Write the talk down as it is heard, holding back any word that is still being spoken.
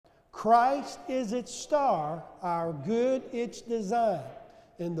Christ is its star, our good its design,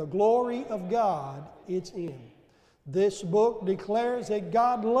 and the glory of God its end. This book declares that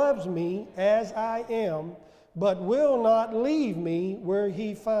God loves me as I am, but will not leave me where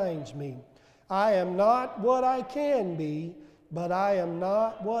He finds me. I am not what I can be, but I am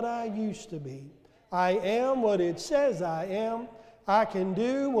not what I used to be. I am what it says I am. I can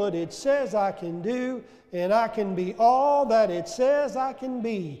do what it says I can do, and I can be all that it says I can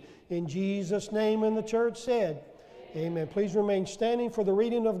be. In Jesus' name, and the church said, Amen. Please remain standing for the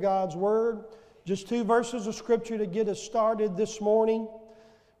reading of God's Word. Just 2 verses of Scripture to get us started this morning.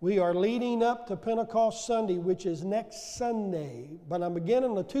 We are leading up to Pentecost Sunday, which is next Sunday. But I'm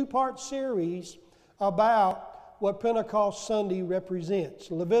beginning a 2-part series about what Pentecost Sunday represents.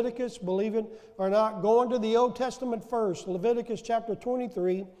 Leviticus, believe it or not, going to the Old Testament first. Leviticus chapter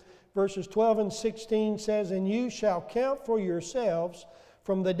 23, verses 12 and 16 says, And you shall count for yourselves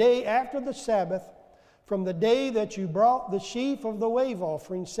from the day after the Sabbath, from the day that you brought the sheaf of the wave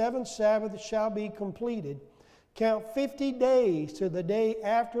offering, 7 Sabbaths shall be completed. Count 50 days to the day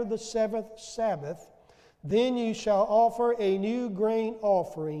after the 7th Sabbath. Then you shall offer a new grain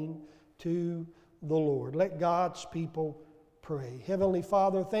offering to the Lord. Let God's people pray. Heavenly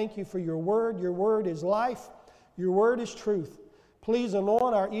Father, thank you for your word. Your word is life. Your word is truth. Please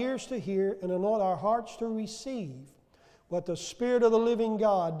anoint our ears to hear and anoint our hearts to receive what the Spirit of the living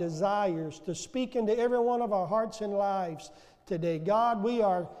God desires to speak into every one of our hearts and lives today. God, we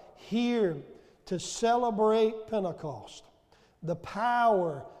are here to celebrate Pentecost, the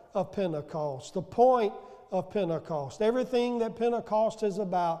power of Pentecost, the point of Pentecost, everything that Pentecost is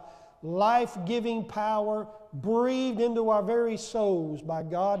about, life-giving power breathed into our very souls by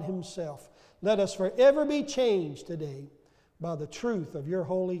God Himself. Let us forever be changed today by the truth of your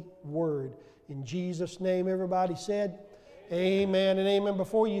holy word. In Jesus' name, everybody said, Amen and amen.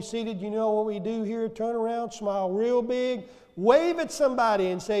 Before you're seated, you know what we do here. Turn around, smile real big, wave at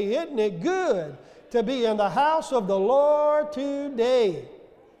somebody and say, Isn't it good to be in the house of the Lord today?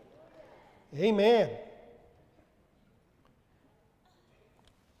 Amen.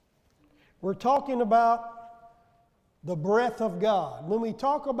 We're talking about the breath of God. When we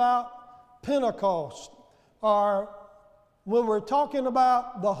talk about Pentecost, or when we're talking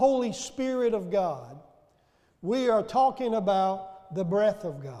about the Holy Spirit of God, we are talking about the breath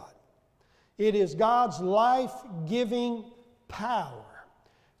of God. It is God's life-giving power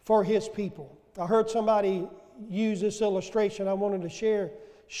for His people. I heard somebody use this illustration. I wanted to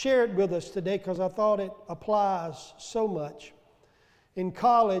share it with us today because I thought it applies so much. In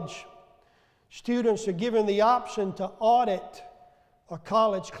college, students are given the option to audit a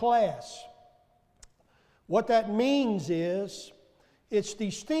college class. What that means is it's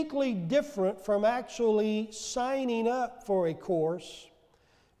distinctly different from actually signing up for a course,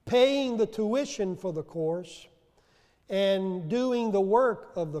 paying the tuition for the course, and doing the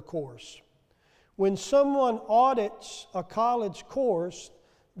work of the course. When someone audits a college course,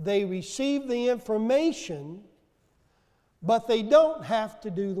 they receive the information, but they don't have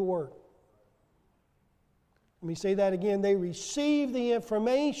to do the work. Let me say that again. They receive the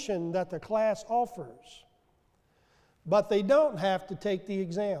information that the class offers, but they don't have to take the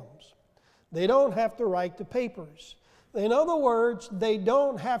exams. They don't have to write the papers. In other words, they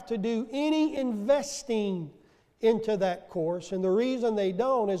don't have to do any investing into that course. And the reason they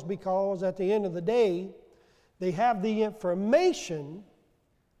don't is because at the end of the day, they have the information,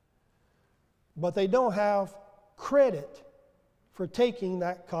 but they don't have credit for taking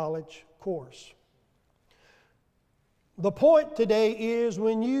that college course. The point today is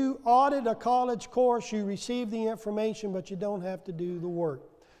when you audit a college course, you receive the information, but you don't have to do the work.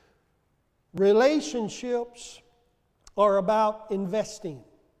 Relationships are about investing.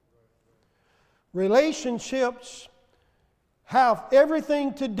 Relationships have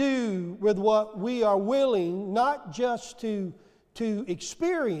everything to do with what we are willing not just to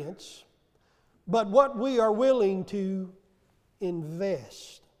experience, but what we are willing to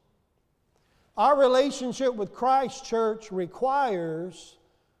invest. Our relationship with Christ Church requires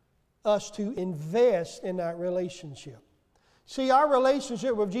us to invest in that relationship. See, our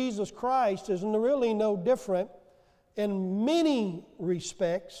relationship with Jesus Christ is really no different in many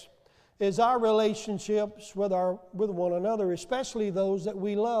respects as our relationships with one another, especially those that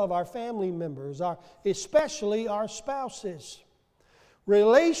we love, our family members, especially our spouses.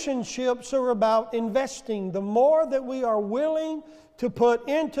 Relationships are about investing. The more that we are willing to put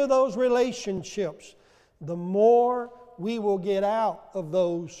into those relationships, the more we will get out of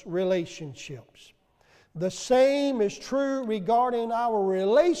those relationships. The same is true regarding our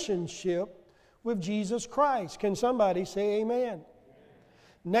relationship with Jesus Christ. Can somebody say amen?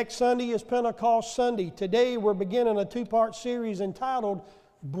 Next Sunday is Pentecost Sunday. Today we're beginning a two-part series entitled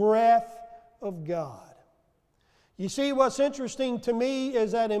Breath of God. You see, what's interesting to me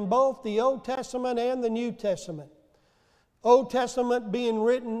is that in both the Old Testament and the New Testament, Old Testament being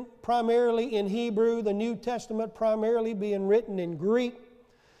written primarily in Hebrew, the New Testament primarily being written in Greek,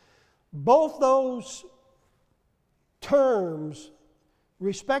 both those terms,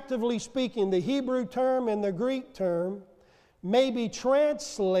 respectively speaking, the Hebrew term and the Greek term, may be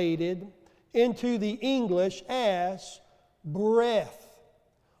translated into the English as breath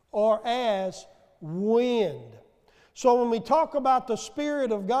or as wind. So when we talk about the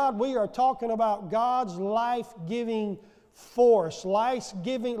Spirit of God, we are talking about God's life-giving force,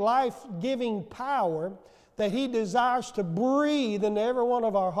 life-giving power that He desires to breathe into every one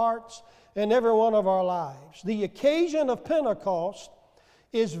of our hearts and every one of our lives. The occasion of Pentecost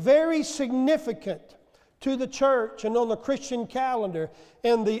is very significant to the church and on the Christian calendar.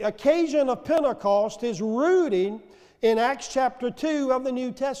 And the occasion of Pentecost is rooted in Acts chapter 2 of the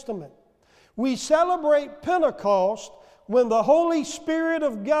New Testament. We celebrate Pentecost when the Holy Spirit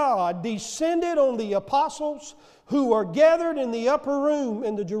of God descended on the apostles who were gathered in the upper room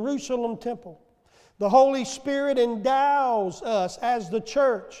in the Jerusalem temple. The Holy Spirit endows us as the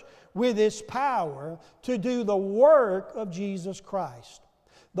church with His power to do the work of Jesus Christ.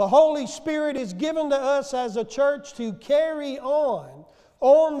 The Holy Spirit is given to us as a church to carry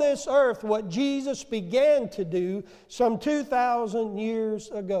on this earth what Jesus began to do some 2,000 years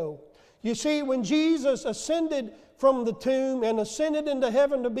ago. You see, when Jesus ascended from the tomb and ascended into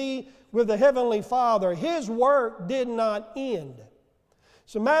heaven to be with the Heavenly Father, His work did not end.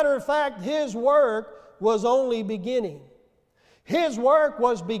 As a matter of fact, His work was only beginning. His work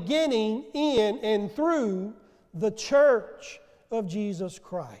was beginning in and through the church of Jesus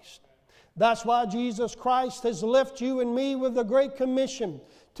Christ. That's why Jesus Christ has left you and me with the Great Commission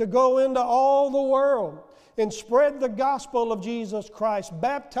to go into all the world and spread the gospel of Jesus Christ,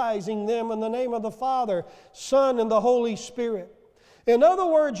 baptizing them in the name of the Father, Son, and the Holy Spirit. In other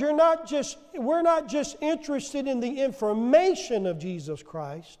words, we're not just interested in the information of Jesus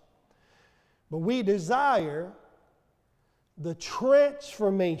Christ, but we desire the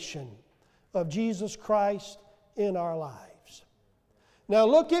transformation of Jesus Christ in our lives. Now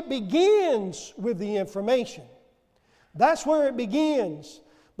look, it begins with the information. That's where it begins.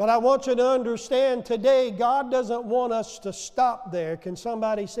 But I want you to understand today, God doesn't want us to stop there. Can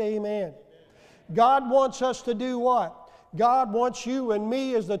somebody say amen? God wants us to do what? God wants you and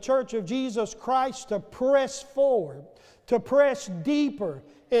me as the church of Jesus Christ to press forward, to press deeper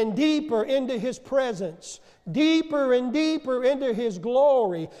and deeper into His presence, deeper and deeper into His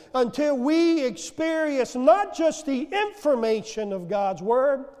glory, until we experience not just the information of God's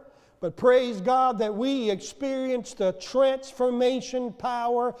Word, but praise God that we experience the transformation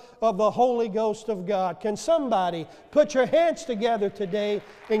power of the Holy Ghost of God. Can somebody put your hands together today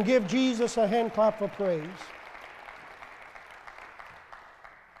and give Jesus a hand clap of praise?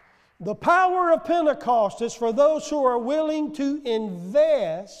 The power of Pentecost is for those who are willing to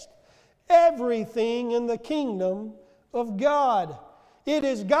invest everything in the kingdom of God. It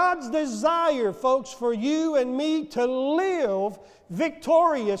is God's desire, folks, for you and me to live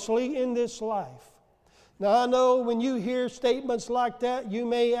victoriously in this life. Now, I know when you hear statements like that, you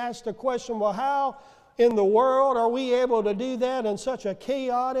may ask the question, well, how in the world are we able to do that in such a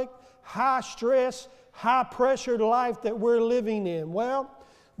chaotic, high-stress, high-pressured life that we're living in? Well,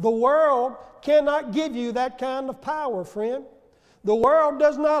 the world cannot give you that kind of power, friend. The world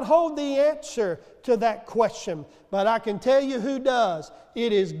does not hold the answer to that question, but I can tell you who does.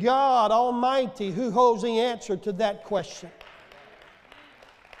 It is God Almighty who holds the answer to that question.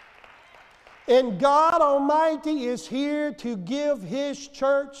 And God Almighty is here to give His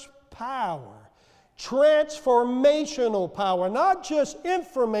church power, transformational power, not just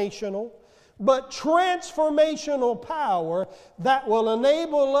informational, but transformational power that will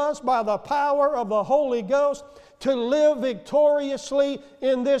enable us by the power of the Holy Ghost to live victoriously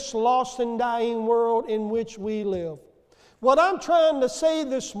in this lost and dying world in which we live. What I'm trying to say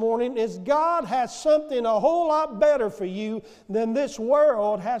this morning is God has something a whole lot better for you than this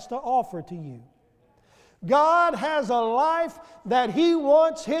world has to offer to you. God has a life that He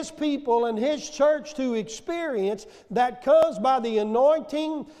wants His people and His church to experience that comes by the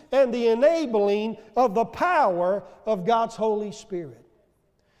anointing and the enabling of the power of God's Holy Spirit.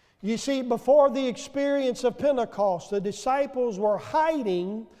 You see, before the experience of Pentecost, the disciples were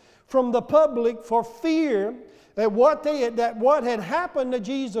hiding from the public for fear that what had happened to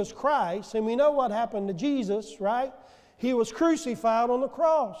Jesus Christ, and we know what happened to Jesus, right? He was crucified on the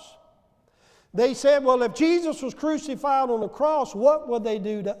cross. They said, well, if Jesus was crucified on the cross, what would they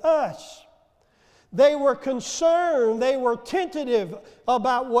do to us? They were concerned, they were tentative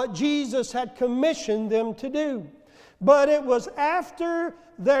about what Jesus had commissioned them to do. But it was after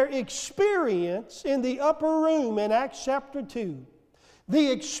their experience in the upper room in Acts chapter 2,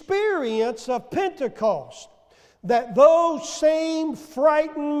 the experience of Pentecost, that those same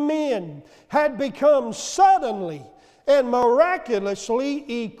frightened men had become suddenly and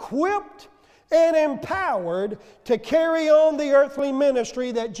miraculously equipped and empowered to carry on the earthly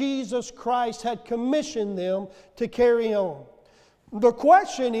ministry that Jesus Christ had commissioned them to carry on. The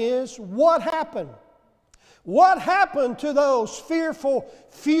question is, what happened? What happened to those fearful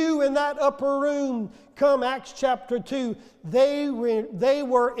few in that upper room come Acts chapter 2? They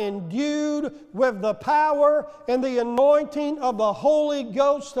were endued with the power and the anointing of the Holy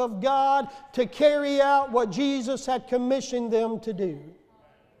Ghost of God to carry out what Jesus had commissioned them to do.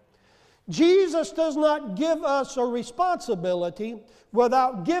 Jesus does not give us a responsibility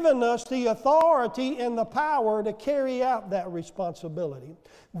without giving us the authority and the power to carry out that responsibility.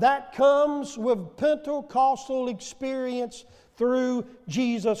 That comes with Pentecostal experience through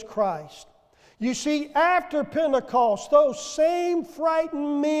Jesus Christ. You see, after Pentecost, those same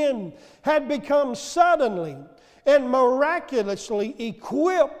frightened men had become suddenly and miraculously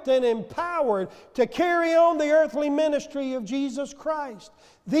equipped and empowered to carry on the earthly ministry of Jesus Christ.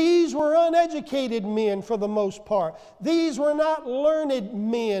 These were uneducated men for the most part. These were not learned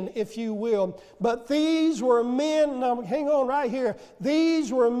men, if you will, but these were men, now hang on right here,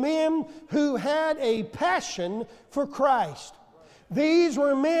 these were men who had a passion for Christ. These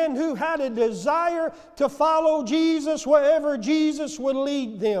were men who had a desire to follow Jesus wherever Jesus would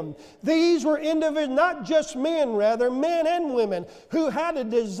lead them. These were individuals, not just men rather, men and women, who had a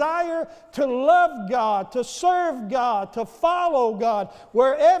desire to love God, to serve God, to follow God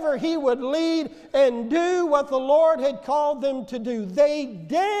wherever He would lead and do what the Lord had called them to do. They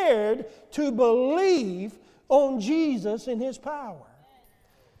dared to believe on Jesus and His power.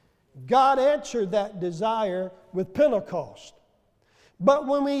 God answered that desire with Pentecost. But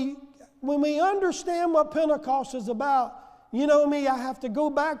when we understand what Pentecost is about, you know me, I have to go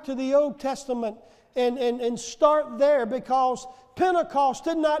back to the Old Testament and start there, because Pentecost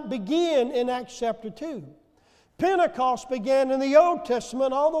did not begin in Acts chapter 2. Pentecost began in the Old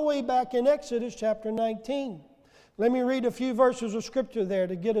Testament all the way back in Exodus chapter 19. Let me read a few verses of Scripture there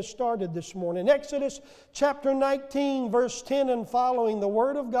to get us started this morning. Exodus chapter 19, verse 10 and following, the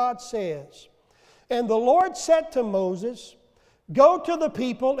Word of God says, "And the Lord said to Moses, Go to the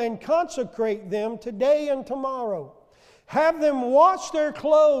people and consecrate them today and tomorrow. Have them wash their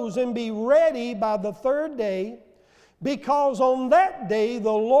clothes and be ready by the third day, because on that day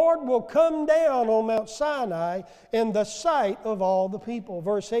the Lord will come down on Mount Sinai in the sight of all the people."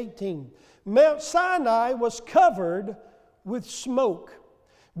 Verse 18. Mount Sinai was covered with smoke,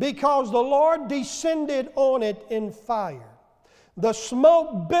 because the Lord descended on it in fire. The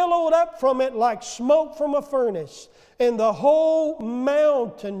smoke billowed up from it like smoke from a furnace, and the whole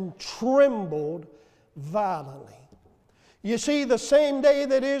mountain trembled violently. You see, the same day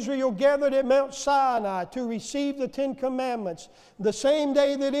that Israel gathered at Mount Sinai to receive the Ten Commandments, the same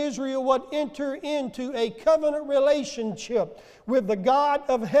day that Israel would enter into a covenant relationship with the God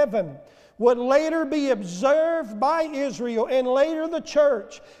of heaven, would later be observed by Israel and later the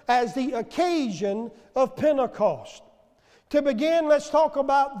church as the occasion of Pentecost. To begin, let's talk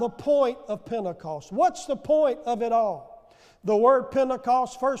about the point of Pentecost. What's the point of it all? The word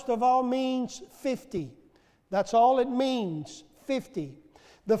Pentecost, first of all, means 50. That's all it means, 50.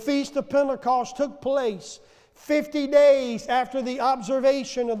 The Feast of Pentecost took place 50 days after the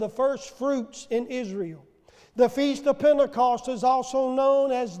observation of the first fruits in Israel. The Feast of Pentecost is also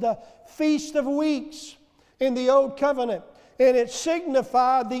known as the Feast of Weeks in the Old Covenant, and it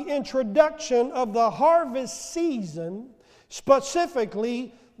signified the introduction of the harvest season,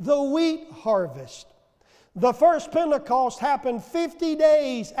 specifically the wheat harvest. The first Pentecost happened 50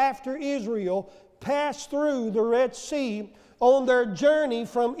 days after Israel passed through the Red Sea on their journey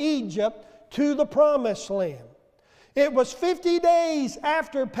from Egypt to the Promised Land. It was 50 days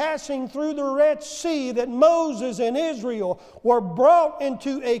after passing through the Red Sea that Moses and Israel were brought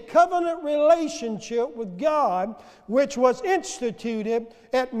into a covenant relationship with God, which was instituted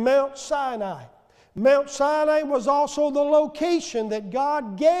at Mount Sinai. Mount Sinai was also the location that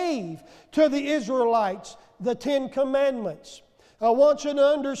God gave to the Israelites the Ten Commandments. I want you to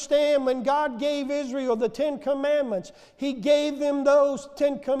understand, when God gave Israel the Ten Commandments, He gave them those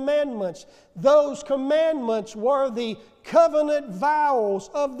Ten Commandments. Those commandments were the covenant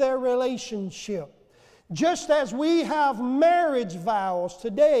vows of their relationship. Just as we have marriage vows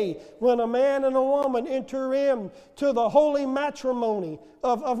today when a man and a woman enter into the holy matrimony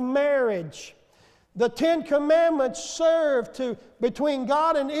of marriage. The Ten Commandments serve between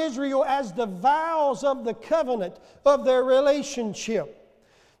God and Israel as the vows of the covenant of their relationship.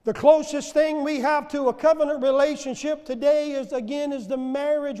 The closest thing we have to a covenant relationship today is the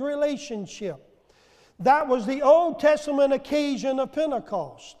marriage relationship. That was the Old Testament occasion of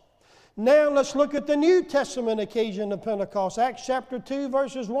Pentecost. Now let's look at the New Testament occasion of Pentecost. Acts chapter 2,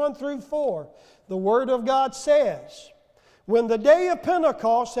 verses 1 through 4. The Word of God says, "When the day of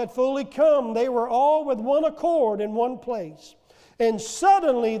Pentecost had fully come, they were all with one accord in one place. And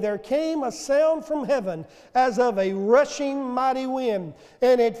suddenly there came a sound from heaven as of a rushing mighty wind,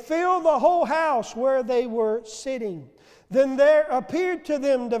 and it filled the whole house where they were sitting. Then there appeared to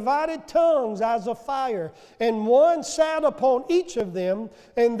them divided tongues as of fire, and one sat upon each of them,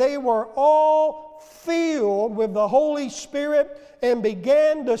 and they were all filled with the Holy Spirit and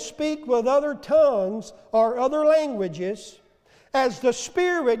began to speak with other tongues or other languages as the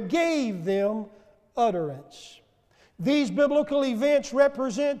Spirit gave them utterance." These biblical events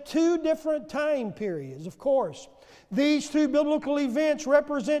represent two different time periods, of course. These two biblical events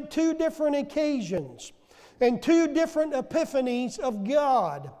represent two different occasions and two different epiphanies of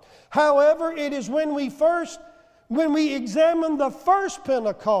God. However, it is when we examine the first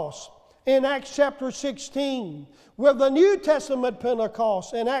Pentecost in Acts chapter 16, with the New Testament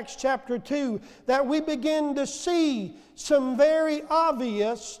Pentecost in Acts chapter 2, that we begin to see some very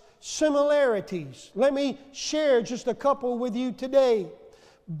obvious similarities. Let me share just a couple with you today.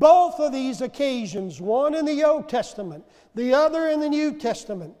 Both of these occasions, one in the Old Testament, the other in the New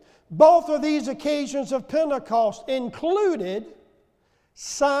Testament, both of these occasions of Pentecost included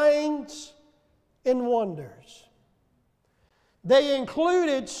signs and wonders. They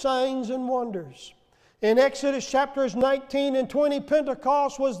included signs and wonders. In Exodus chapters 19 and 20,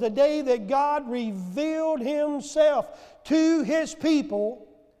 Pentecost was the day that God revealed Himself to His people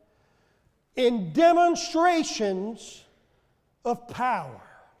in demonstrations of power.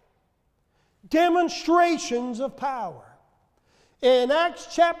 Demonstrations of power. In Acts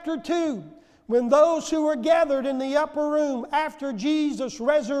chapter 2, when those who were gathered in the upper room after Jesus'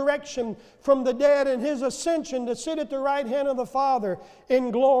 resurrection from the dead and His ascension to sit at the right hand of the Father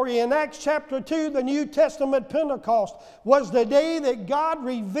in glory. In Acts chapter 2, the New Testament Pentecost was the day that God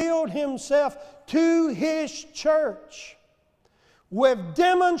revealed Himself to His church with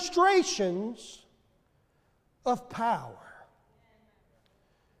demonstrations of power.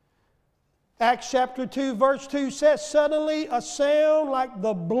 Acts chapter 2 verse 2 says, "Suddenly a sound like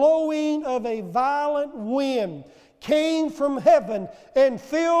the blowing of a violent wind came from heaven and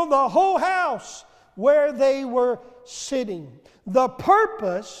filled the whole house where they were sitting." The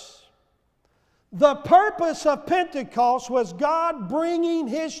purpose of Pentecost was God bringing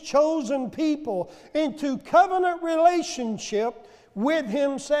His chosen people into covenant relationship with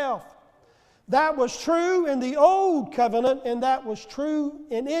Himself. That was true in the Old Covenant, and that was true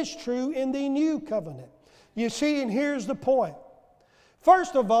and is true in the New Covenant. You see, and here's the point.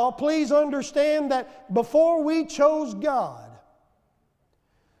 First of all, please understand that before we chose God,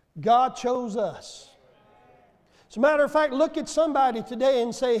 God chose us. As a matter of fact, look at somebody today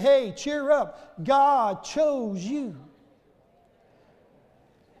and say, "Hey, cheer up. God chose you."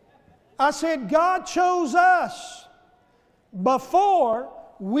 I said, God chose us before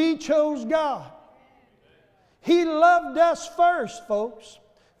we chose God. He loved us first, folks.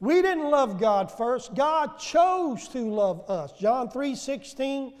 We didn't love God first. God chose to love us. John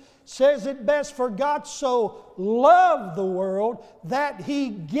 3:16 says it best, "For God so loved the world that He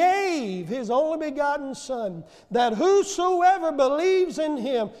gave His only begotten Son, that whosoever believes in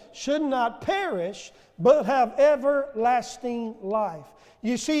Him should not perish, but have everlasting life."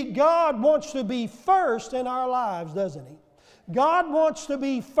 You see, God wants to be first in our lives, doesn't He? God wants to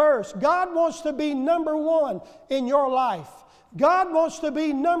be first. God wants to be number one in your life. God wants to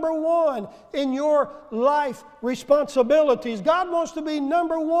be number one in your life responsibilities. God wants to be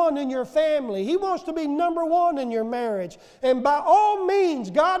number one in your family. He wants to be number one in your marriage. And by all means,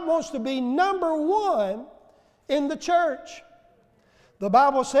 God wants to be number one in the church. The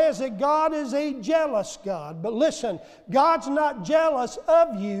Bible says that God is a jealous God. But listen, God's not jealous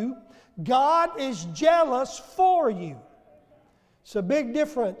of you. God is jealous for you. It's a big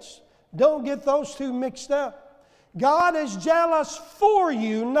difference. Don't get those two mixed up. God is jealous for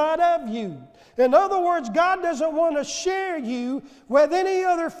you, not of you. In other words, God doesn't want to share you with any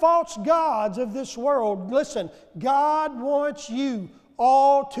other false gods of this world. Listen, God wants you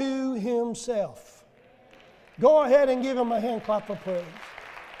all to Himself. Go ahead and give Him a hand clap of praise.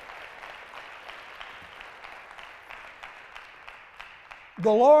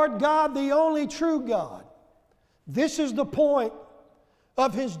 the Lord God, the only true God. This is the point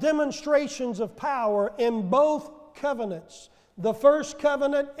of His demonstrations of power in both covenants, the first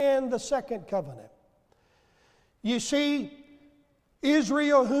covenant and the second covenant. You see,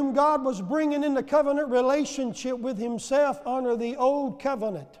 Israel, whom God was bringing into covenant relationship with Himself under the old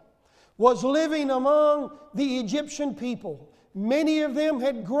covenant, was living among the Egyptian people. Many of them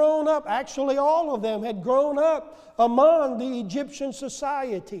had grown up, actually all of them had grown up among the Egyptian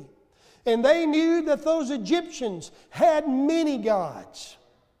society. And they knew that those Egyptians had many gods.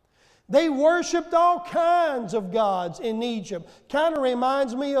 They worshiped all kinds of gods in Egypt. Kind of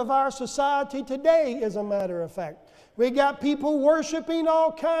reminds me of our society today, as a matter of fact. We got people worshiping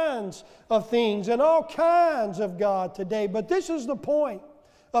all kinds of things and all kinds of God today. But this is the point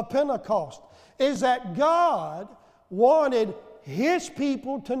of Pentecost, is that God wanted His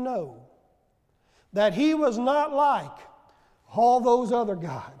people to know that He was not like all those other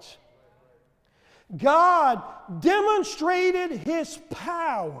gods. God demonstrated His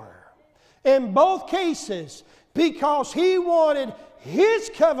power in both cases because He wanted His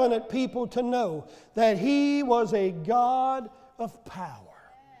covenant people to know that He was a God of power.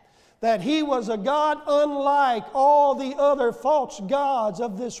 That He was a God unlike all the other false gods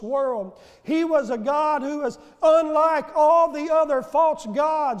of this world. He was a God who was unlike all the other false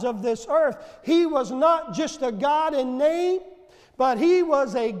gods of this earth. He was not just a God in name, but He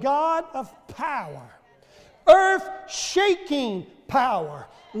was a God of power. Earth-shaking power.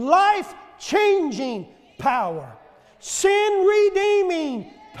 Life-changing power.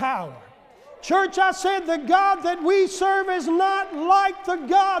 Sin-redeeming power. Church, I said the God that we serve is not like the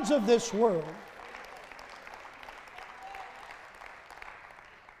gods of this world.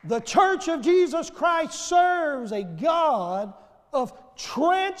 The Church of Jesus Christ serves a God of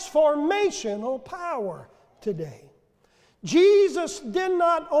transformational power today. Jesus did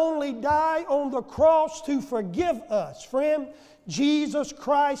not only die on the cross to forgive us, friend. Jesus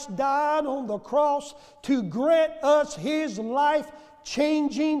Christ died on the cross to grant us His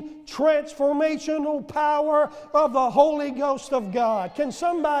life-changing, transformational power of the Holy Ghost of God. Can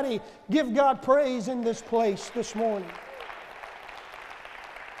somebody give God praise in this place this morning?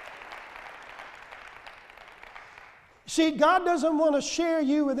 See, God doesn't want to share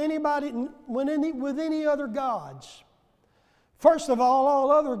you with anybody, with any other gods. First of all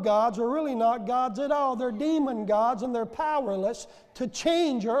other gods are really not gods at all. They're demon gods, and they're powerless to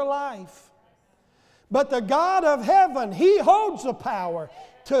change your life. But the God of heaven, He holds the power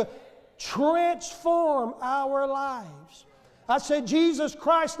to transform our lives. I said Jesus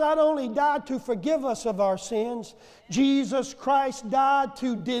Christ not only died to forgive us of our sins, Jesus Christ died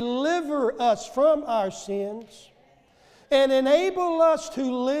to deliver us from our sins and enable us to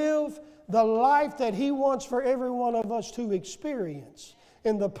live the life that He wants for every one of us to experience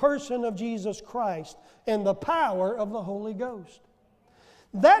in the person of Jesus Christ and the power of the Holy Ghost.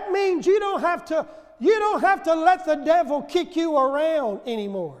 That means you don't have to let the devil kick you around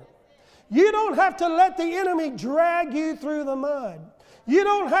anymore. You don't have to let the enemy drag you through the mud. You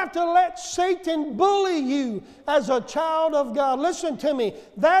don't have to let Satan bully you as a child of God. Listen to me.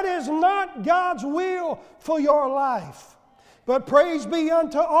 That is not God's will for your life. But praise be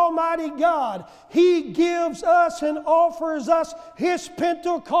unto Almighty God. He gives us and offers us His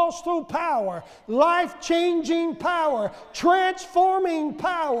Pentecostal power, life-changing power, transforming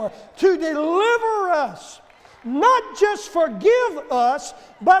power to deliver us. Not just forgive us,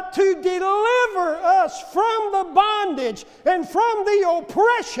 but to deliver us from the bondage and from the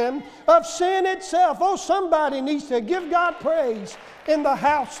oppression of sin itself. Oh, somebody needs to give God praise in the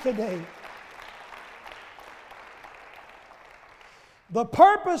house today. The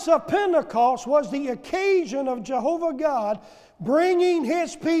purpose of Pentecost was the occasion of Jehovah God bringing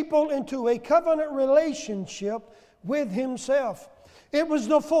His people into a covenant relationship with Himself. It was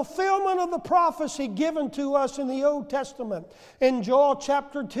the fulfillment of the prophecy given to us in the Old Testament in Joel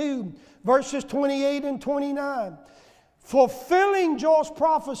chapter 2, verses 28 and 29. Fulfilling Joel's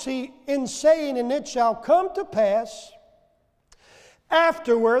prophecy in saying, "And it shall come to pass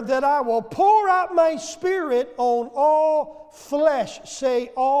afterward that I will pour out my Spirit on all flesh."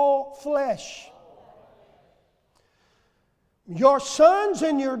 Say, all flesh. "Your sons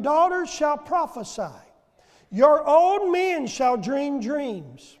and your daughters shall prophesy. Your old men shall dream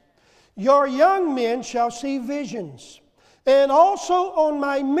dreams. Your young men shall see visions. And also on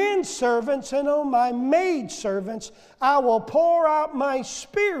my men servants and on my maid servants I will pour out my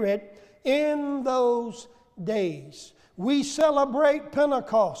Spirit in those days." we celebrate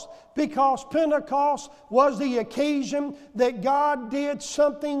Pentecost because Pentecost was the occasion that God did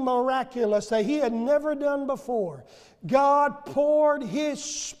something miraculous that He had never done before. God poured His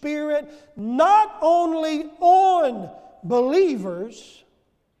Spirit not only on believers,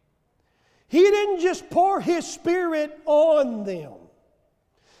 He didn't just pour His Spirit on them.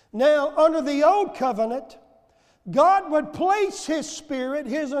 Now, under the Old Covenant, God would place His Spirit,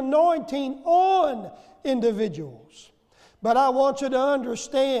 His anointing on individuals. But I want you to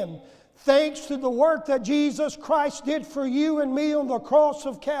understand, thanks to the work that Jesus Christ did for you and me on the cross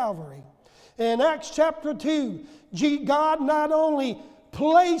of Calvary, in Acts chapter 2, God not only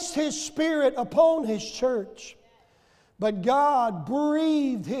placed His Spirit upon His church, but God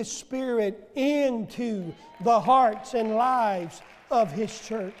breathed His Spirit into the hearts and lives of His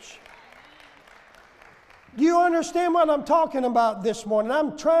church. Do you understand what I'm talking about this morning?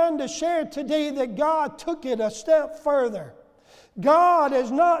 I'm trying to share today that God took it a step further. God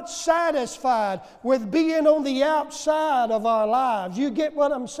is not satisfied with being on the outside of our lives. You get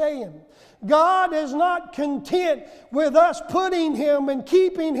what I'm saying? God is not content with us putting Him and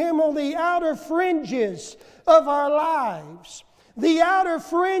keeping Him on the outer fringes of our lives, the outer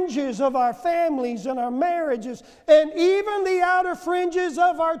fringes of our families and our marriages, and even the outer fringes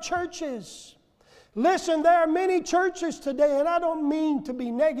of our churches. Listen, there are many churches today, and I don't mean to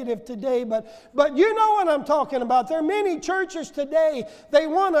be negative today, but you know what I'm talking about. There are many churches today, they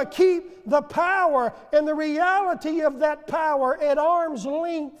want to keep the power and the reality of that power at arm's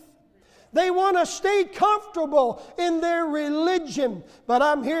length. They want to stay comfortable in their religion. But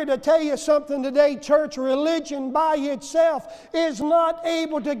I'm here to tell you something today, church. Religion by itself is not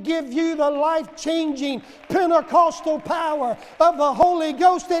able to give you the life-changing Pentecostal power of the Holy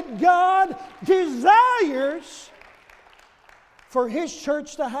Ghost that God desires for His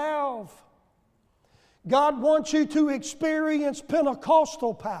church to have. God wants you to experience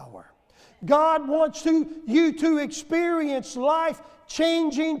Pentecostal power. God wants you to experience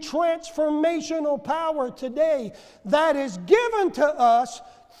life-changing, transformational power today that is given to us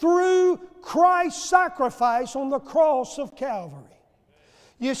through Christ's sacrifice on the cross of Calvary.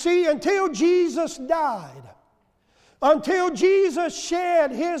 You see, until Jesus died, until Jesus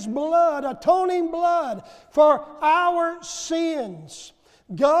shed His blood, atoning blood for our sins,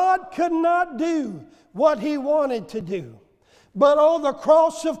 God could not do what He wanted to do. But the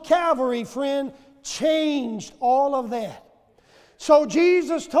cross of Calvary, friend, changed all of that. So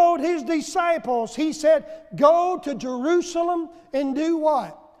Jesus told His disciples, He said, go to Jerusalem and do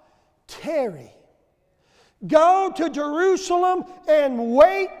what? Tarry. Go to Jerusalem and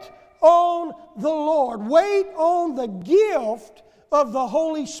wait on the Lord. Wait on the gift of the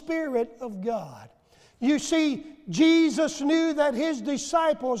Holy Spirit of God. You see, Jesus knew that His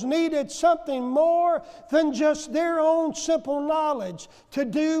disciples needed something more than just their own simple knowledge to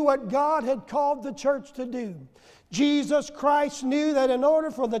do what God had called the church to do. Jesus Christ knew that in order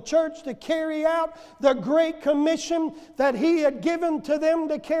for the church to carry out the Great Commission that He had given to them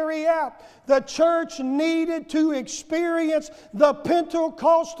to carry out, the church needed to experience the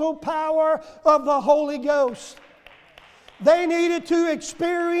Pentecostal power of the Holy Ghost. They needed to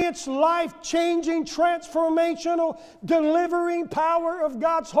experience life-changing, transformational, delivering power of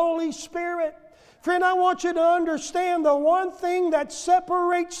God's Holy Spirit. Friend, I want you to understand the one thing that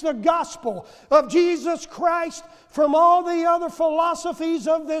separates the gospel of Jesus Christ from all the other philosophies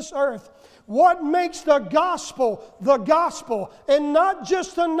of this earth. What makes the gospel, and not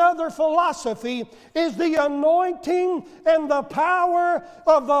just another philosophy, is the anointing and the power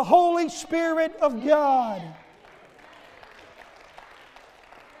of the Holy Spirit of God.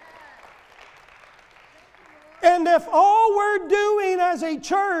 And if all we're doing as a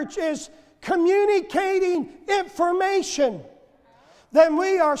church is communicating information, then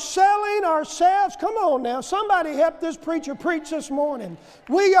we are selling ourselves. Come on now, somebody help this preacher preach this morning.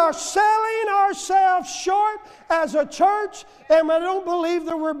 We are selling ourselves short as a church, and I don't believe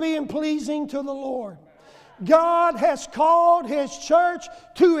that we're being pleasing to the Lord. God has called His church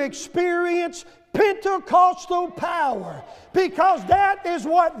to experience Pentecostal power, because that is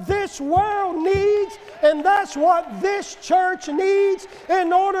what this world needs, and that's what this church needs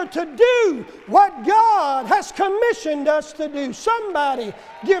in order to do what God has commissioned us to do. Somebody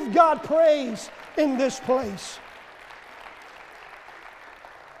give God praise in this place.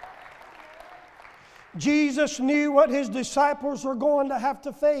 Jesus knew what His disciples were going to have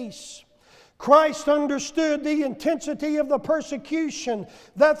to face. Christ understood the intensity of the persecution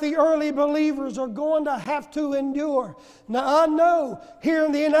that the early believers are going to have to endure. Now, I know here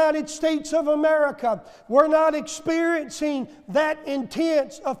in the United States of America, we're not experiencing that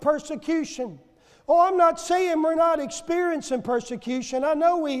intense of persecution. Oh, I'm not saying we're not experiencing persecution. I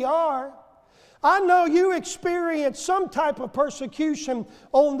know we are. I know you experience some type of persecution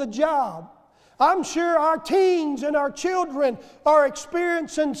on the job. I'm sure our teens and our children are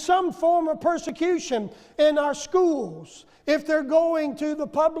experiencing some form of persecution in our schools if they're going to the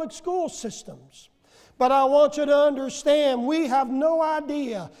public school systems. But I want you to understand, we have no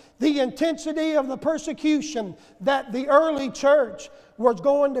idea the intensity of the persecution that the early church was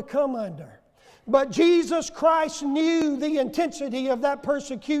going to come under. But Jesus Christ knew the intensity of that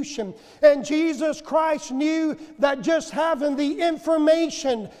persecution. And Jesus Christ knew that just having the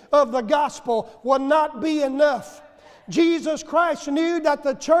information of the gospel would not be enough. Jesus Christ knew that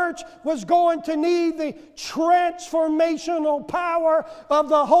the church was going to need the transformational power of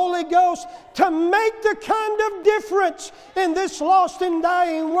the Holy Ghost to make the kind of difference in this lost and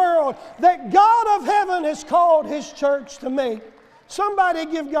dying world that God of heaven has called His church to make. Somebody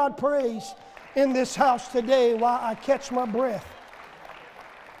give God praise in this house today while I catch my breath.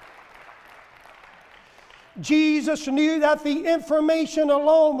 Jesus knew that the information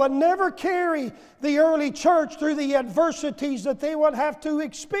alone would never carry the early church through the adversities that they would have to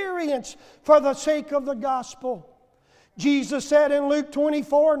experience for the sake of the gospel. Jesus said in Luke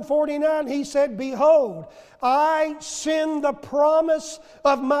 24:49, He said, "Behold, I send the promise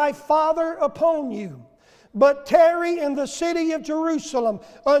of my Father upon you. But tarry in the city of Jerusalem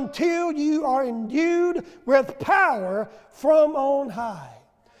until you are endued with power from on high."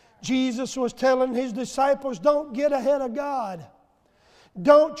 Jesus was telling His disciples, don't get ahead of God.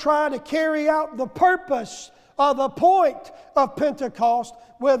 Don't try to carry out the purpose or the point of Pentecost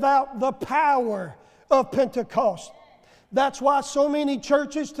without the power of Pentecost. That's why so many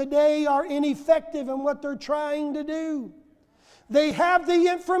churches today are ineffective in what they're trying to do. They have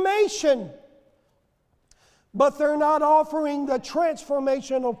the information, but they're not offering the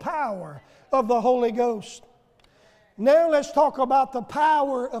transformational power of the Holy Ghost. Now let's talk about the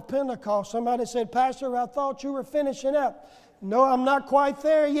power of Pentecost. Somebody said, "Pastor, I thought you were finishing up." No, I'm not quite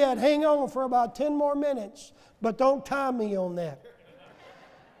there yet. Hang on for about 10 more minutes, but don't time me on that.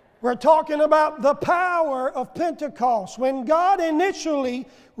 We're talking about the power of Pentecost. When God initially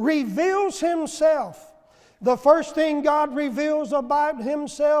reveals Himself, the first thing God reveals about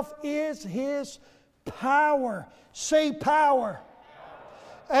Himself is His power. Say power.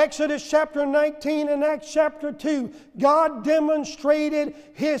 Exodus chapter 19 and Acts chapter 2, God demonstrated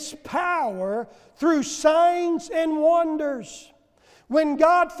His power through signs and wonders. When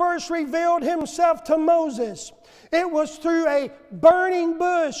God first revealed Himself to Moses, it was through a burning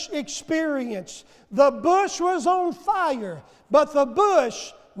bush experience. The bush was on fire, but the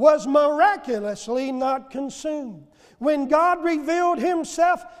bush was miraculously not consumed. When God revealed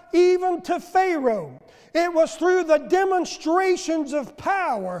Himself even to Pharaoh, it was through the demonstrations of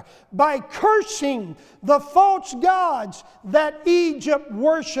power by cursing the false gods that Egypt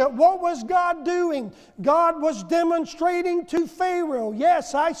worshiped. What was God doing? God was demonstrating to Pharaoh.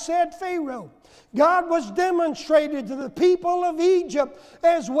 Yes, I said Pharaoh. God was demonstrated to the people of Egypt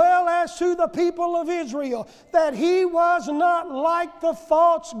as well as to the people of Israel that He was not like the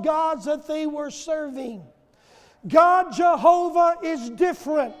false gods that they were serving. God Jehovah is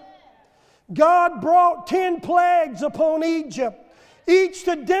different. God brought 10 plagues upon Egypt, each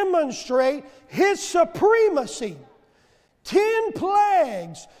to demonstrate His supremacy. 10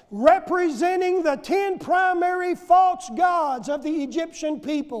 plagues representing the 10 primary false gods of the Egyptian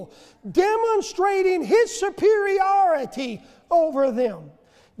people, demonstrating His superiority over them,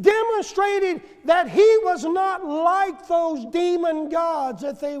 demonstrating that He was not like those demon gods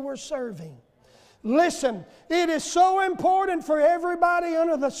that they were serving. Listen, it is so important for everybody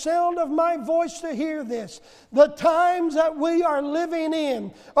under the sound of my voice to hear this. The times that we are living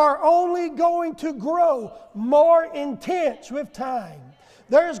in are only going to grow more intense with time.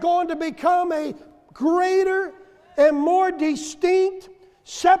 There's going to become a greater and more distinct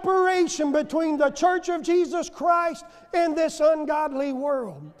separation between the Church of Jesus Christ and this ungodly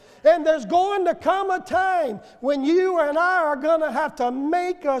world. And there's going to come a time when you and I are going to have to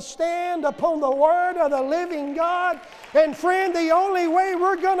make a stand upon the Word of the living God. And friend, the only way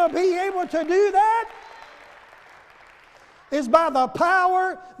we're going to be able to do that is by the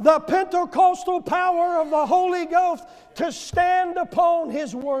power, the Pentecostal power of the Holy Ghost to stand upon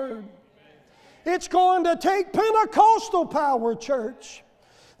His Word. It's going to take Pentecostal power, church.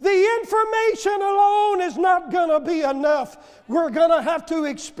 The information alone is not going to be enough. We're going to have to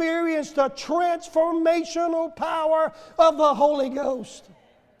experience the transformational power of the Holy Ghost.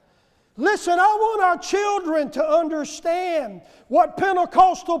 Listen, I want our children to understand what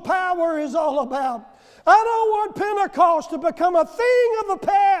Pentecostal power is all about. I don't want Pentecost to become a thing of the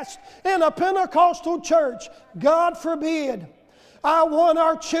past in a Pentecostal church. God forbid. I want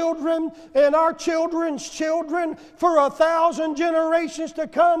our children and our children's children for 1,000 generations to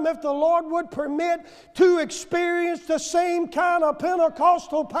come, if the Lord would permit, to experience the same kind of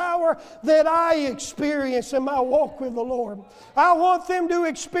Pentecostal power that I experience in my walk with the Lord. I want them to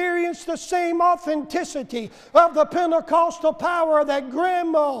experience the same authenticity of the Pentecostal power that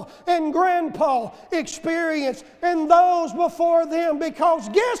Grandma and Grandpa experienced and those before them, because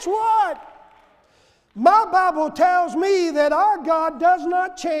guess what? My Bible tells me that our God does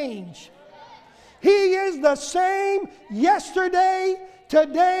not change. He is the same yesterday,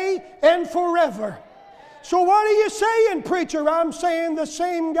 today, and forever. So what are you saying, preacher? I'm saying the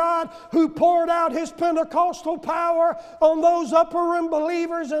same God who poured out His Pentecostal power on those upper room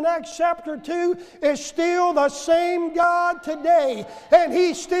believers in Acts chapter 2 is still the same God today. And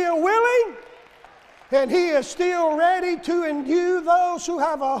He's still willing. And He is still ready to endue those who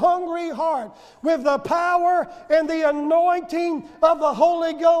have a hungry heart with the power and the anointing of the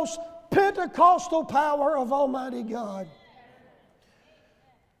Holy Ghost, Pentecostal power of Almighty God.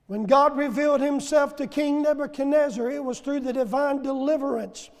 When God revealed Himself to King Nebuchadnezzar, it was through the divine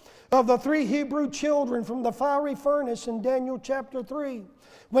deliverance of the 3 Hebrew children from the fiery furnace in Daniel chapter 3.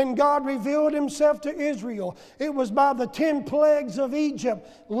 When God revealed Himself to Israel, it was by the 10 plagues of Egypt.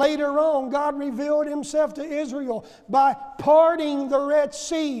 Later on, God revealed Himself to Israel by parting the Red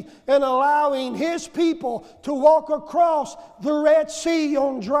Sea and allowing His people to walk across the Red Sea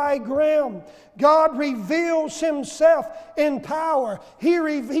on dry ground. God reveals Himself in power.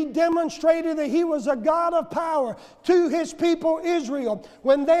 He demonstrated that He was a God of power to His people Israel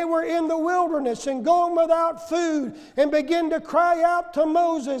when they were in the wilderness and going without food and began to cry out to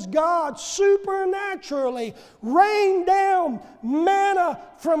Moses. God supernaturally rained down manna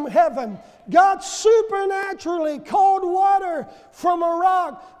from heaven. God supernaturally called water from a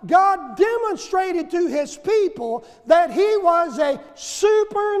rock. God demonstrated to His people that He was a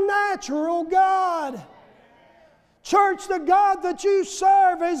supernatural God. Church, the God that you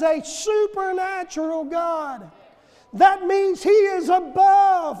serve is a supernatural God. That means He is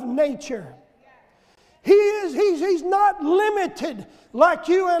above nature. He's not limited like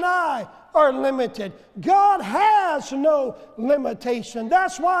you and I are limited. God has no limitation.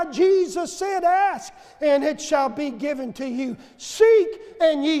 That's why Jesus said, ask and it shall be given to you. Seek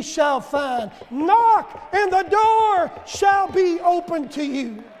and ye shall find. Knock and the door shall be opened to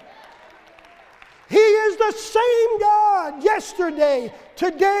you. He is the same God yesterday,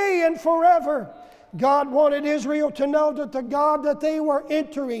 today, and forever. God wanted Israel to know that the God that they were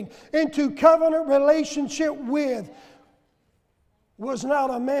entering into covenant relationship with was not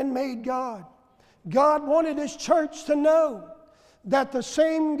a man-made God. God wanted His church to know that the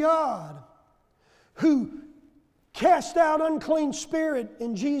same God who cast out unclean spirit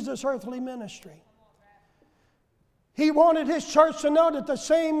in Jesus' earthly ministry, He wanted His church to know that the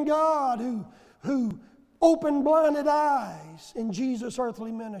same God who opened blinded eyes in Jesus'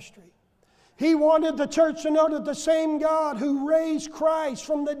 earthly ministry, He wanted the church to know that the same God who raised Christ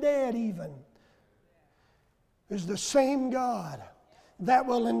from the dead even is the same God that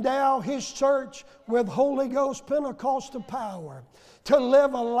will endow His church with Holy Ghost Pentecostal power to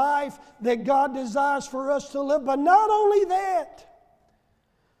live a life that God desires for us to live. But not only that,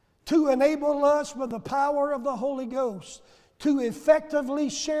 to enable us with the power of the Holy Ghost to effectively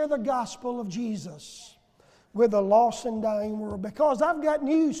share the gospel of Jesus with a lost and dying world. Because I've got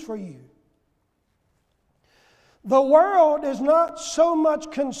news for you. The world is not so much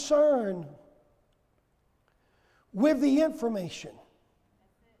concerned with the information.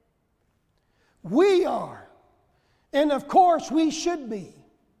 We are. And of course we should be.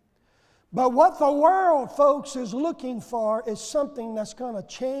 But what the world, folks, is looking for is something that's going to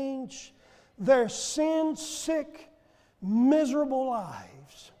change their sin-sick, miserable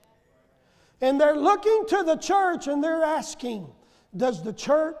lives. And they're looking to the church and they're asking, does the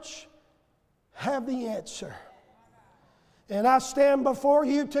church have the answer? And I stand before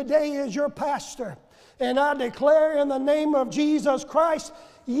you today as your pastor, and I declare in the name of Jesus Christ,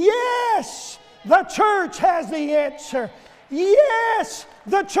 yes, the church has the answer. Yes,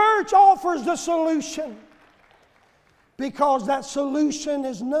 the church offers the solution. Because that solution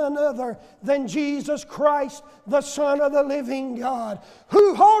is none other than Jesus Christ, the Son of the living God,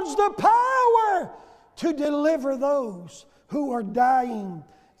 who holds the power to deliver those who are dying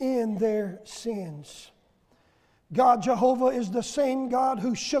in their sins. God Jehovah is the same God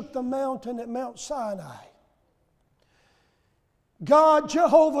who shook the mountain at Mount Sinai. God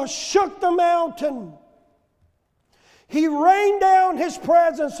Jehovah shook the mountain. He rained down His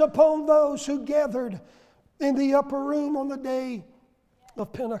presence upon those who gathered in the upper room on the day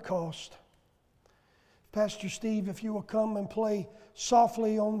of Pentecost. Pastor Steve, if you will come and play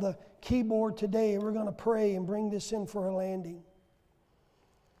softly on the keyboard today, we're going to pray and bring this in for a landing.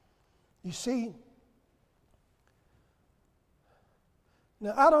 You see,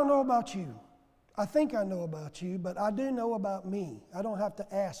 now I don't know about you. I think I know about you, but I do know about me. I don't have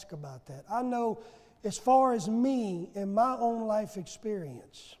to ask about that. I know as far as me and my own life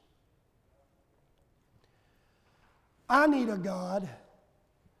experience, I need a God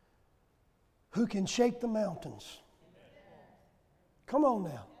who can shake the mountains. Come on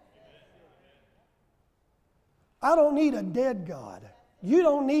now. I don't need a dead God. You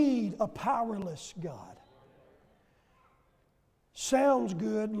don't need a powerless God. Sounds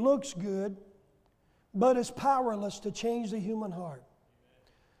good, looks good, but is powerless to change the human heart.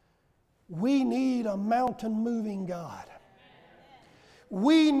 We need a mountain-moving God.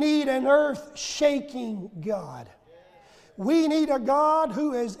 We need an earth-shaking God. We need a God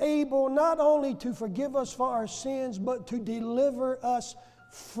who is able not only to forgive us for our sins, but to deliver us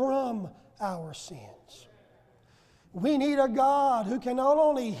from our sins. We need a God who can not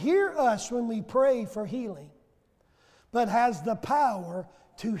only hear us when we pray for healing, but has the power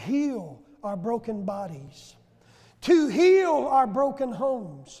to heal our broken bodies, to heal our broken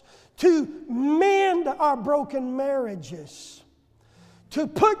homes, to mend our broken marriages, to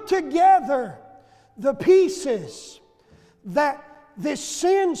put together the pieces that this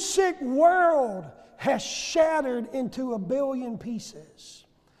sin-sick world has shattered into a billion pieces.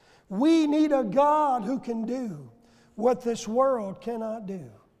 We need a God who can do what this world cannot do.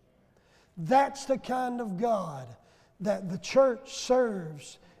 That's the kind of God that the church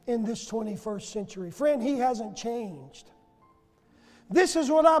serves in this 21st century. Friend, He hasn't changed. This is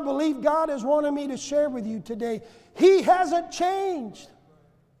what I believe God has wanted me to share with you today. He hasn't changed.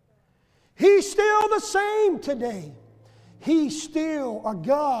 He's still the same today. He's still a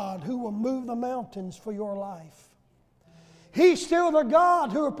God who will move the mountains for your life. He's still the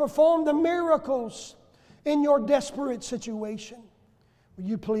God who will perform the miracles in your desperate situation. Will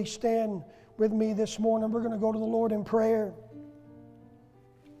you please stand with me this morning? We're going to go to the Lord in prayer.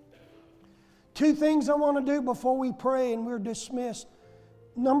 Two things I want to do before we pray and we're dismissed.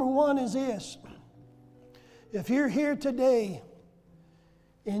 Number one is this. If you're here today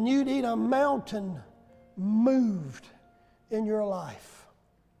and you need a mountain moved in your life,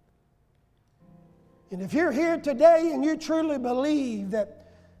 and if you're here today and you truly believe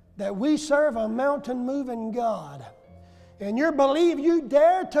that we serve a mountain-moving God, and you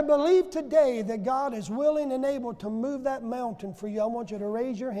dare to believe today that God is willing and able to move that mountain for you, I want you to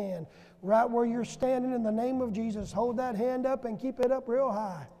raise your hand right where you're standing in the name of Jesus. Hold that hand up and keep it up real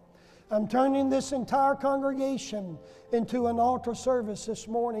high. I'm turning this entire congregation into an altar service this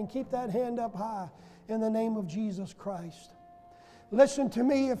morning. Keep that hand up high in the name of Jesus Christ. Listen to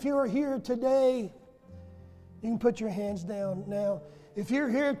me. If you're here today, you can put your hands down now. If you're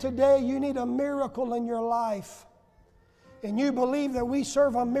here today, you need a miracle in your life, and you believe that we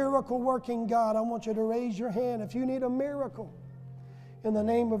serve a miracle-working God, I want you to raise your hand if you need a miracle in the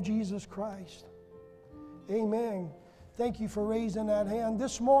name of Jesus Christ. Amen. Thank you for raising that hand.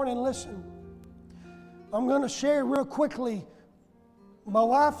 This morning, listen, I'm going to share real quickly. My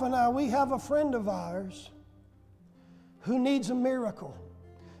wife and I, we have a friend of ours who needs a miracle.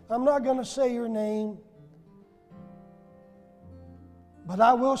 I'm not going to say your name, but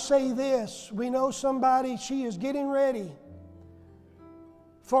I will say this. We know somebody, she is getting ready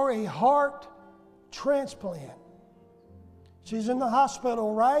for a heart transplant. She's in the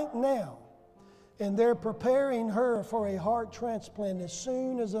hospital right now, and they're preparing her for a heart transplant as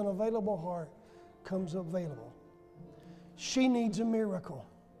soon as an available heart comes available. She needs a miracle.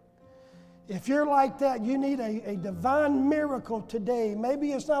 If you're like that, you need a divine miracle today.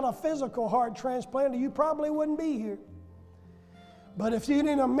 Maybe it's not a physical heart transplant, or you probably wouldn't be here. But if you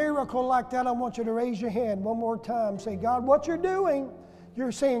need a miracle like that, I want you to raise your hand one more time. Say, God, what you're doing,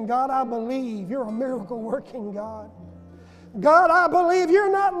 you're saying, God, I believe you're a miracle-working God. God, I believe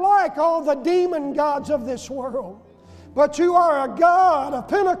you're not like all the demon gods of this world, but you are a God of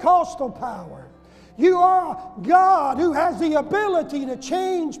Pentecostal power. You are a God who has the ability to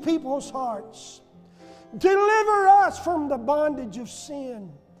change people's hearts. Deliver us from the bondage of sin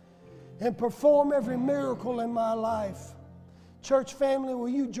and perform every miracle in my life. Church family, will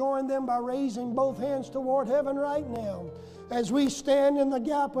you join them by raising both hands toward heaven right now as we stand in the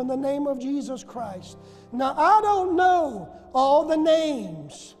gap in the name of Jesus Christ? Now, I don't know all the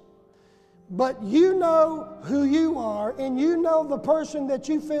names, But you know who you are, and you know the person that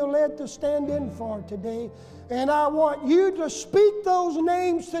you feel led to stand in for today. And I want you to speak those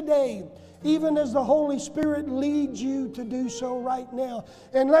names today, even as the Holy Spirit leads you to do so right now.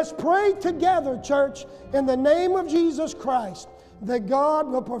 And let's pray together, church, in the name of Jesus Christ, that God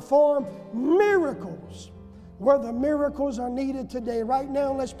will perform miracles where the miracles are needed today. Right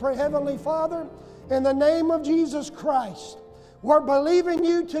now, let's pray. Heavenly Father, in the name of Jesus Christ, we're believing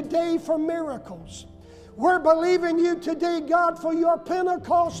you today for miracles. We're believing you today, God, for your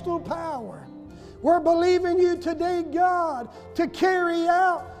Pentecostal power. We're believing you today, God, to carry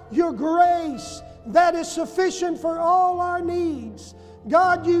out your grace that is sufficient for all our needs.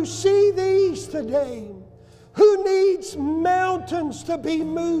 God, you see these today. Who needs mountains to be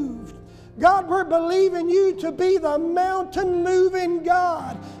moved? God, we're believing you to be the mountain-moving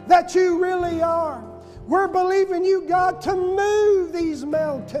God that you really are. We're believing you, God, to move these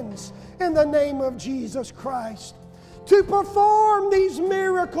mountains in the name of Jesus Christ. To perform these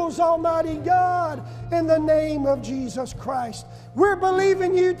miracles, Almighty God, in the name of Jesus Christ. We're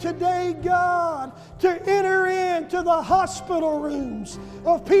believing you today, God, to enter into the hospital rooms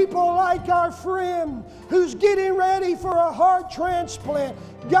of people like our friend who's getting ready for a heart transplant.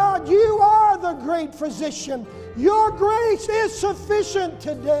 God, you are the great physician. Your grace is sufficient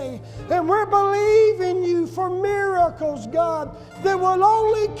today. And we're believing you for miracles, God, that will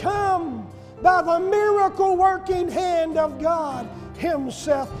only come by the miracle-working hand of God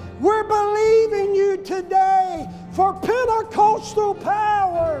Himself. We're believing you today for Pentecostal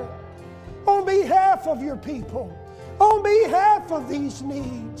power on behalf of your people, on behalf of these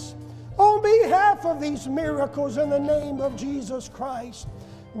needs, on behalf of these miracles in the name of Jesus Christ.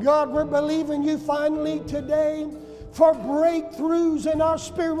 God, we're believing you finally today for breakthroughs in our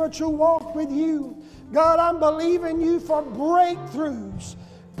spiritual walk with you. God, I'm believing you for breakthroughs.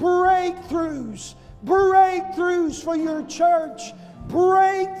 Breakthroughs, breakthroughs for your church,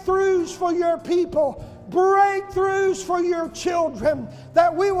 breakthroughs for your people, breakthroughs for your children,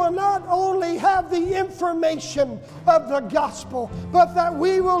 that we will not only have the information of the gospel, but that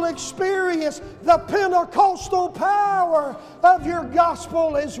we will experience the Pentecostal power of your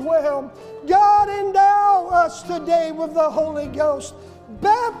gospel as well. God, endow us today with the Holy Ghost.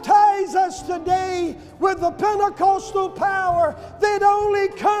 Baptize us today with the Pentecostal power that only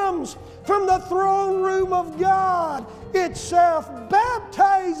comes from the throne room of God itself.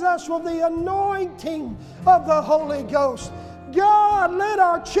 Baptize us with the anointing of the Holy Ghost. God, let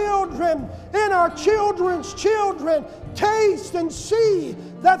our children and our children's children taste and see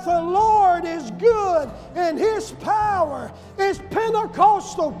that the Lord is good, and His power is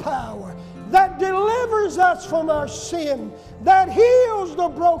Pentecostal power that delivers us from our sin, that heals the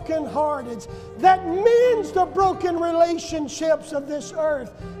brokenhearted, that mends the broken relationships of this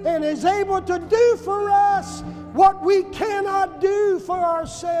earth, and is able to do for us what we cannot do for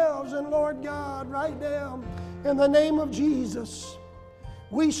ourselves. And Lord God, right now, in the name of Jesus,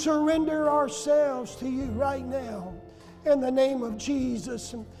 we surrender ourselves to you right now, in the name of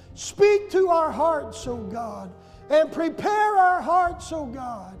Jesus. And speak to our hearts, O God, and prepare our hearts, O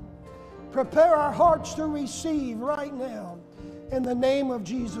God. Prepare our hearts to receive right now, in the name of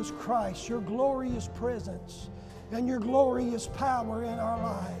Jesus Christ, your glorious presence and your glorious power in our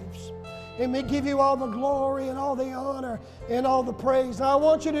lives. And we give you all the glory and all the honor and all the praise. Now, I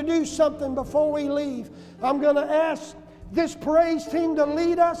want you to do something before we leave. I'm going to ask this praise team to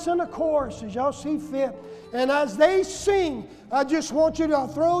lead us in a chorus as y'all see fit. And as they sing, I just want you to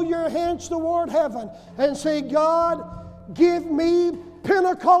throw your hands toward heaven and say, God, give me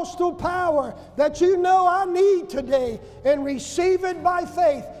Pentecostal power that you know I need today, and receive it by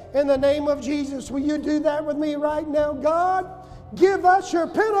faith in the name of Jesus. Will you do that with me right now? God, give us your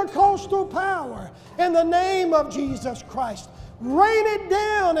Pentecostal power in the name of Jesus Christ. Rain it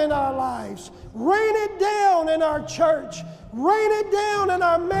down in our lives. Rain it down in our church. Rain it down in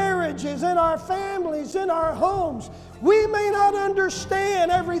our marriages, in our families, in our homes. We may not understand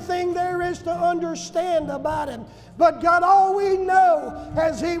everything there is to understand about it, but God, all we know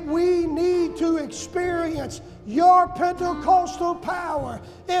is that we need to experience your Pentecostal power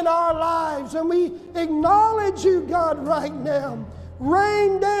in our lives. And we acknowledge you, God, right now.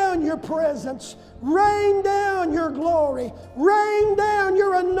 Rain down your presence. Rain down your glory. Rain down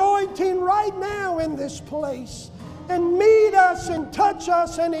your anointing right now in this place. And meet us and touch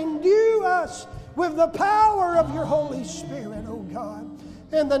us and endue us with the power of your Holy Spirit, oh God.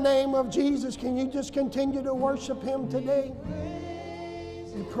 In the name of Jesus, can you just continue to worship Him today?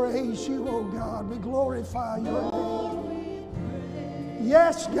 We praise you, oh God. We glorify your name.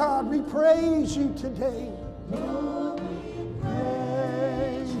 Yes, God, we praise you today.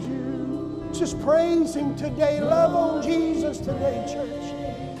 Praise you. just praise Him today. Love on Jesus today, church.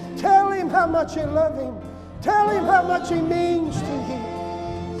 Tell Him how much you love Him. Tell Him how much He means to you.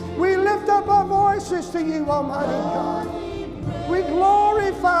 We lift up our voices to you, Almighty God. We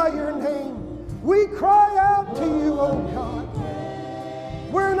glorify your name. We cry out to you, oh God.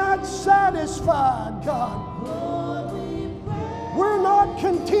 We're not satisfied, God. We're not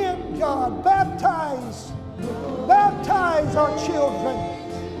content, God. Baptize our children.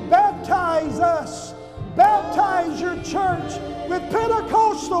 Baptize us. Baptize your church with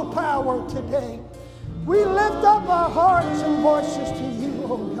Pentecostal power today. We lift up our hearts and voices to you,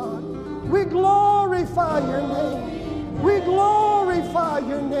 oh God. We glorify your name. We glorify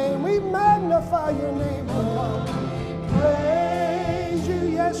your name. We magnify your name, oh God. Praise you,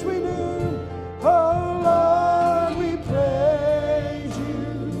 yes we do. Oh Lord, we praise you.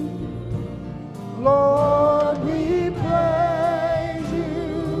 Lord, we praise you.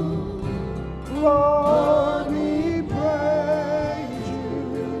 Lord, we praise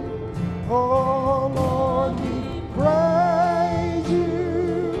you. Oh Lord, we praise you.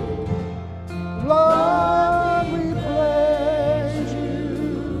 Lord, we praise you.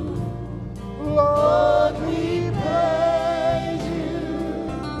 Lord, we praise you.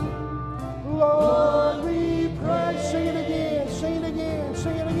 Lord, we praise. Sing it again, sing it again,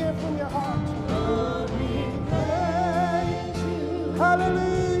 sing it again from your heart. Lord, we praise you.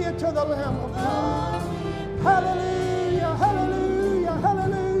 Hallelujah to the Lamb of God. Hallelujah, hallelujah,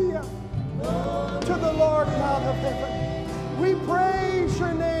 hallelujah. To the Lord God of heaven. We praise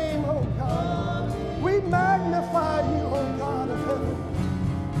your name, oh God. We magnify you, oh God of heaven.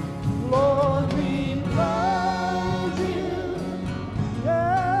 Lord, we praise you.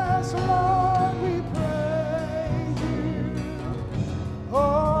 Yes, Lord, we praise you.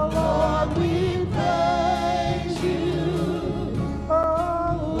 Oh, Lord, we praise you. Oh,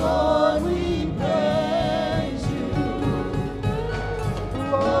 Lord, we praise you.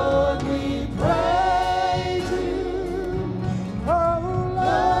 Lord, we praise you. Oh,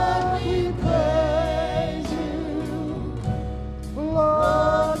 Lord, we praise you.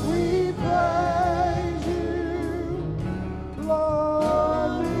 Lord, we praise you.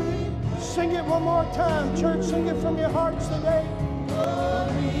 Lord, we... Sing it one more time, church. Sing it from your hearts today.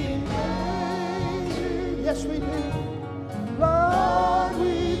 Lord, we praise you. Yes, we do. Lord,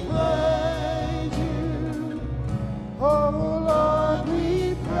 we praise you. Oh, Lord,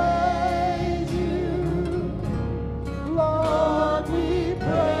 we praise you. Lord, we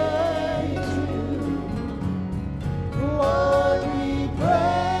praise you. Lord, we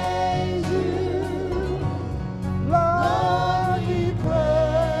praise you. Lord, we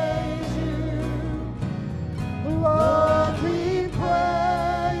praise you. Lord, we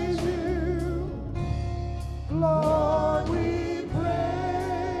praise you. Lord, we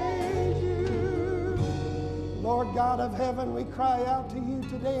praise you. Lord God of heaven, we cry out to you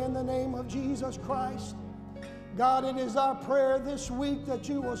today in the name of Jesus Christ. God, it is our prayer this week that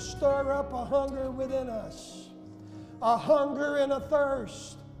you will stir up a hunger within us, a hunger and a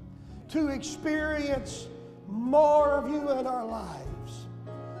thirst to experience more of you in our lives,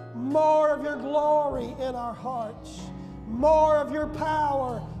 more of your glory in our hearts, more of your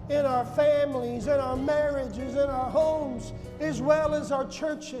power in our families, in our marriages, in our homes, as well as our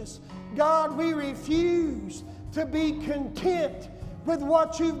churches. God, we refuse to be content with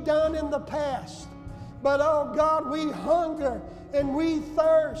what you've done in the past. But, oh God, we hunger and we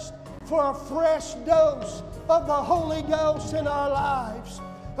thirst for a fresh dose of the Holy Ghost in our lives,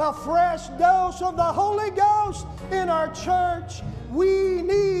 a fresh dose of the Holy Ghost in our church. We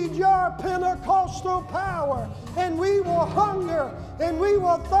need your Pentecostal power, and we will hunger and we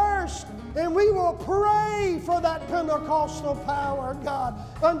will thirst and we will pray for that Pentecostal power, God,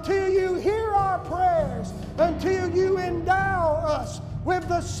 until you hear our prayers, until you endow us with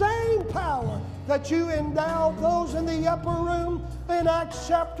the same power that you endowed those in the upper room in Acts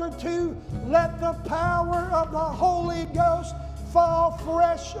chapter 2. Let the power of the Holy Ghost fall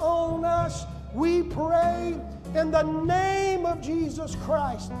fresh on us. We pray in the name of Jesus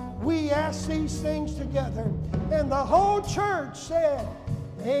Christ. We ask these things together. And the whole church said,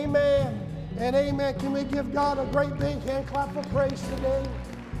 amen and amen. Can we give God a great big hand clap of praise today?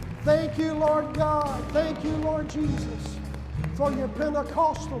 Thank you, Lord God. Thank you, Lord Jesus, for your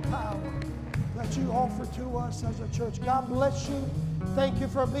Pentecostal power that you offer to us as a church. God bless you. Thank you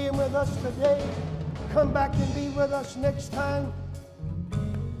for being with us today. Come back and be with us next time.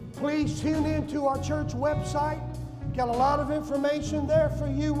 Please tune in to our church website. Got a lot of information there for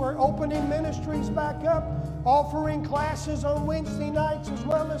you. We're opening ministries back up, offering classes on Wednesday nights as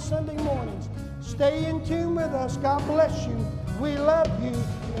well as Sunday mornings. Stay in tune with us. God bless you. We love you,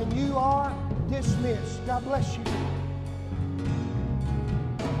 and you are dismissed. God bless you.